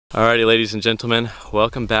Alrighty, ladies and gentlemen,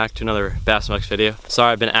 welcome back to another Bass Mucks video.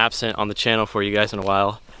 Sorry I've been absent on the channel for you guys in a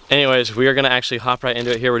while. Anyways, we are gonna actually hop right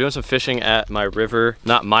into it here. We're doing some fishing at my river,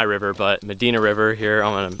 not my river, but Medina River here.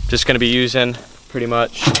 I'm just gonna be using pretty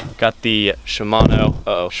much, got the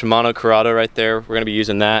Shimano Corrado right there. We're gonna be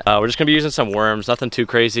using that. We're just gonna be using some worms, nothing too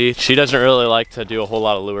crazy. She doesn't really like to do a whole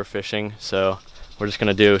lot of lure fishing, so we're just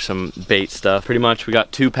gonna do some bait stuff. Pretty much we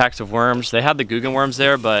got 2 packs of worms. They had the Guggen worms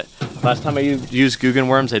there, but last time I used Guggen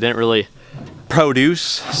worms, they didn't really produce.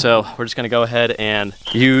 So we're just gonna go ahead and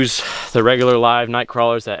use the regular live night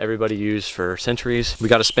crawlers that everybody used for centuries. We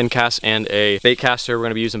got a spin cast and a bait caster. We're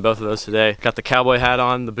gonna be using both of those today. Got the cowboy hat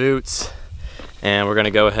on, the boots, and we're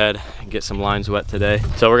gonna go ahead and get some lines wet today.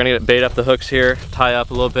 So we're gonna bait up the hooks here, tie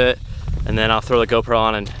up a little bit, and then I'll throw the GoPro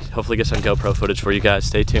on and hopefully get some GoPro footage for you guys.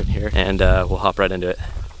 Stay tuned here, and we'll hop right into it.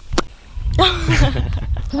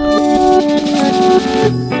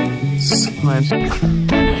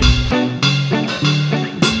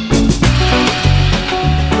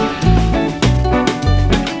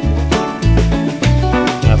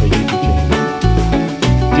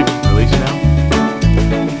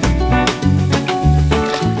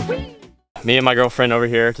 Me and my girlfriend over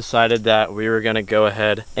here decided that we were gonna go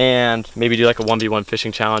ahead and maybe do like a 1v1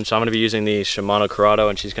 fishing challenge. So I'm gonna be using the Shimano Corrado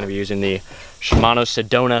and she's gonna be using the Shimano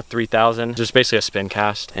Sedona 3000. Just basically a spin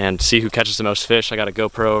cast and see who catches the most fish. I got a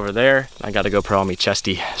GoPro over there. I got a GoPro on me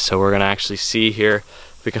chesty. So we're gonna actually see here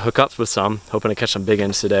if we can hook up with some. Hoping to catch some big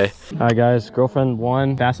ends today. All right guys, girlfriend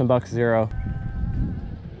 1, bass and buck 0.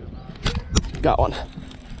 Got one.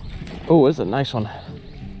 Oh, it's a nice one.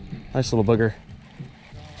 Nice little booger.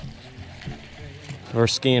 We're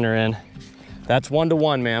skiing her in. That's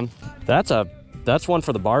 1-to-1, man. That's one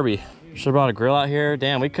for the Barbie. Should have brought a grill out here.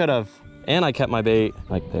 Damn, we could have. And I kept my bait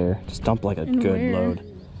like there. Just dump like a good load.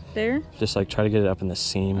 There? Just like try to get it up in the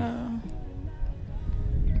seam.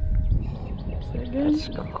 Is that good?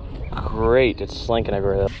 That's great. It's slinking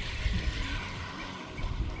everywhere.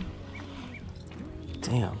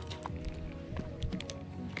 Damn.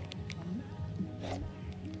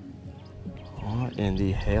 What in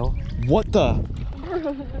the hell? What the?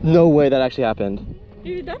 No way that actually happened.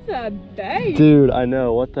 Dude, that's a bag. Dude, I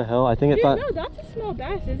know. What the hell? I think it thought. No, that's a small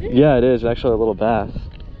bass, isn't it? Yeah, it is. Actually, a little bass.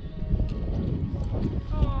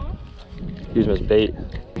 Aww. Use him as bait. I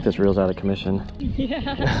think this reel's out of commission.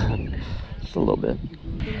 Yeah. Just a little bit.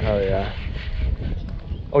 Oh, yeah.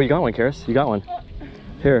 Oh, you got one, Karis. You got one.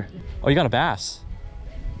 Here. Oh, you got a bass.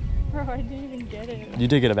 Bro, I didn't even get it. You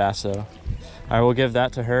did get a bass, though. All right, we'll give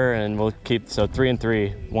that to her, and we'll keep, so 3 and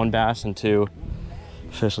 3. 1 bass and 2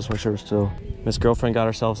 fish. Let's make sure we're still. Miss Girlfriend got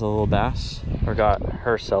herself a little bass, or got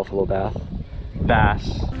herself a little bass.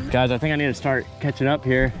 Guys, I think I need to start catching up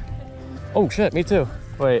here. Oh shit, me too.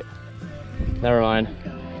 Wait, never mind.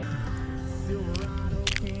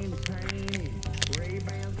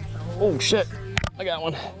 Oh shit, I got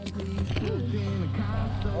one.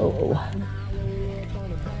 Oh.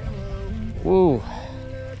 Woo,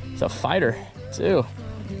 it's a fighter too.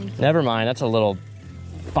 Never mind, that's a little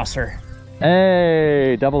fusser.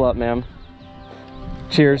 Hey, double up, ma'am.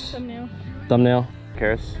 Cheers. Thumbnail. Thumbnail.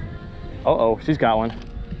 Karis. Uh-oh, she's got one.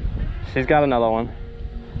 She's got another one.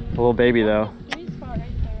 A little baby though.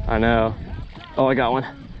 I know. Oh, I got one.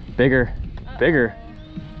 Bigger. Bigger.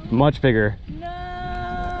 Much bigger.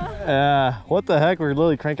 No. What the heck? We're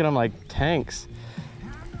literally cranking them like tanks.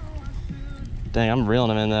 Dang, I'm reeling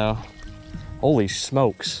them in though. Holy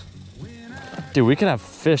smokes. Dude, we could have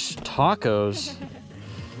fish tacos.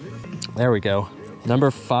 There we go.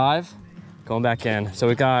 Number 5, going back in. So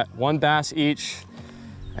we got 1 bass each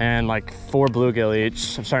and like 4 bluegill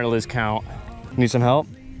each. I'm starting to lose count. Need some help?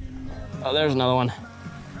 Oh, there's another one.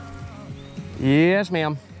 Yes,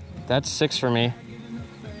 ma'am. That's 6 for me.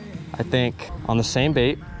 I think on the same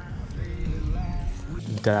bait.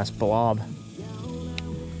 Deadass blob.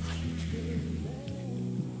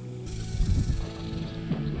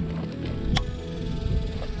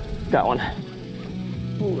 Got one.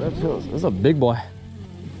 Ooh, this is a big boy.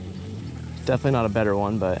 Definitely not a better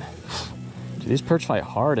one, but dude, these perch fight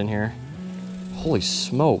hard in here. Holy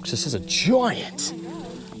smokes, this is a giant.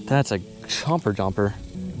 That's a chomper jumper.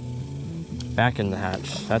 Back in the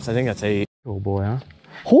hatch. I think that's 8. Oh boy, huh?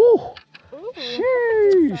 Oh,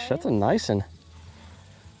 sheesh, that's a nice one.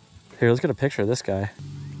 Here, let's get a picture of this guy.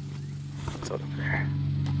 Throw it up there.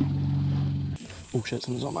 Oh shit,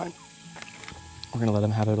 something's on mine. We're gonna let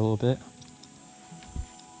him have it a little bit.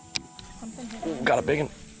 Ooh, got a big one.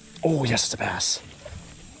 Oh yes, it's a bass.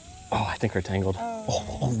 Oh, I think we're tangled.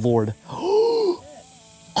 Oh Lord.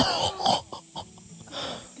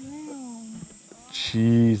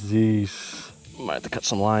 Jesus. Might have to cut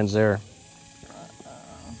some lines there.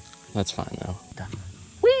 That's fine though.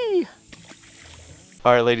 Whee!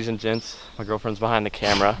 All right, ladies and gents, my girlfriend's behind the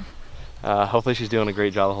camera. Hopefully she's doing a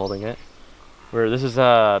great job of holding it. This is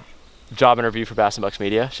a job interview for Bass & Bucks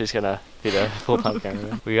Media. She's gonna be the full-time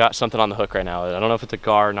cameraman. We got something on the hook right now. I don't know if it's a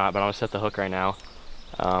gar or not, but I'm gonna set the hook right now.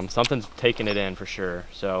 Something's taking it in for sure.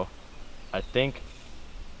 So I think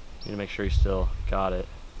I need to make sure you still got it.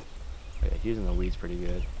 Oh, yeah, he's in the weeds pretty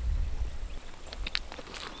good.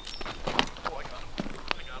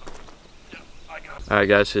 Alright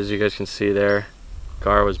guys, as you guys can see there,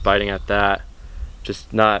 gar was biting at that.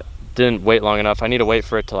 Just didn't wait long enough. I need to wait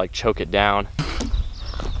for it to like choke it down.